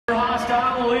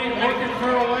style lead, looking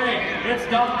for a way. It's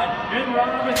Dodd and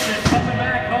Robinson coming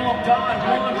back home. Dodd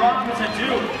 1, Robinson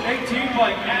 2. 18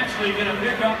 bike actually going to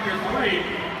pick up your 3.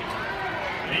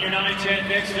 In your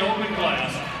 9-10 mixed open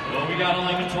class. Well, we got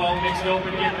 11-12 mixed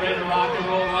open, getting ready to rock and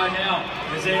roll right now.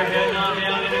 As they are heading on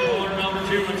down into corner number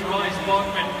 2, it's Rice,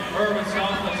 Buckman, Irvin,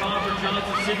 Southland, Topper,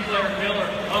 Johnson, Sinclair, Miller,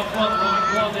 up front,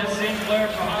 Rock, that's Sinclair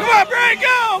for Come on, Brady,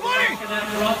 go, buddy! And that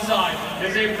front side,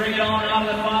 as they bring it on out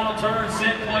of the final turn,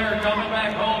 Sinclair coming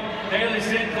back home. Haley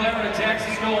Sinclair to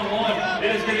Texas going 1.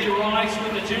 It is going to be Rice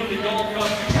with the 2, the Gold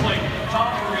Coast complete.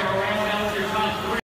 Topper in around